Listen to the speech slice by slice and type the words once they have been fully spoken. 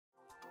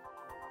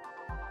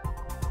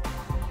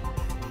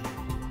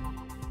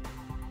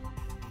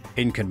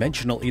In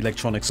conventional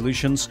electronic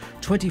solutions,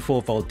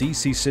 24-volt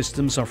DC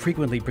systems are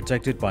frequently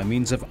protected by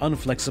means of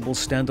unflexible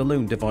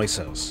standalone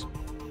devices.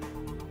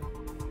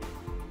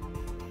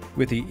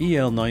 With the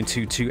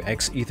EL9227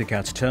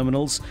 EtherCAT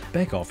terminals,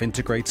 Beckhoff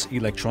integrates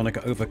electronic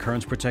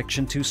overcurrent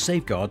protection to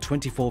safeguard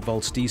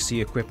 24-volt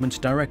DC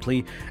equipment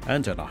directly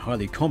and in a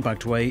highly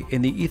compact way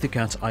in the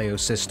EtherCAT I/O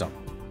system.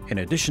 In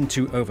addition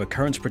to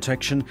overcurrent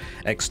protection,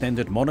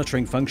 extended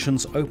monitoring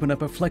functions open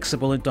up a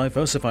flexible and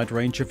diversified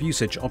range of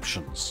usage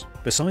options.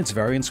 Besides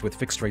variants with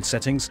fixed-rate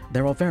settings,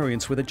 there are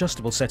variants with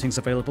adjustable settings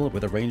available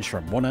with a range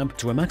from 1 amp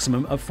to a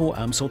maximum of 4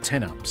 amps or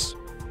 10 amps.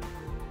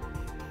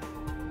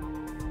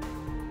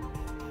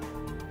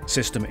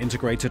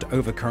 System-integrated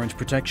overcurrent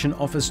protection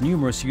offers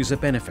numerous user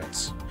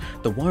benefits.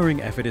 The wiring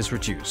effort is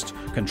reduced,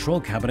 control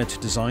cabinet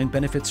design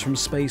benefits from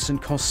space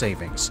and cost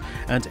savings,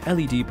 and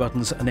LED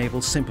buttons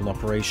enable simple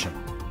operation.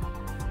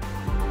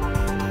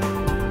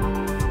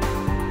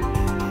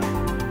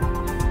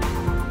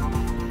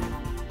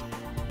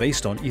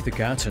 Based on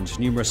EtherCAT and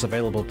numerous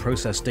available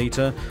process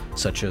data,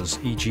 such as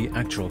e.g.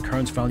 actual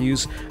current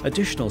values,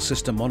 additional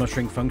system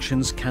monitoring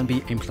functions can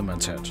be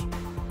implemented.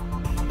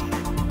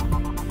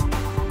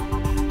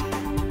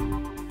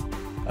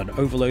 An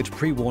overload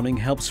pre-warning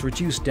helps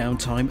reduce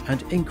downtime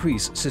and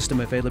increase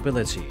system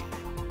availability.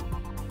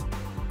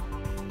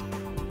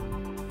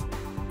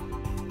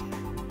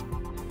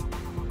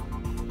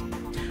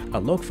 A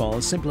log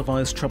file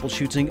simplifies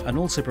troubleshooting and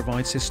also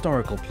provides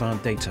historical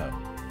plant data.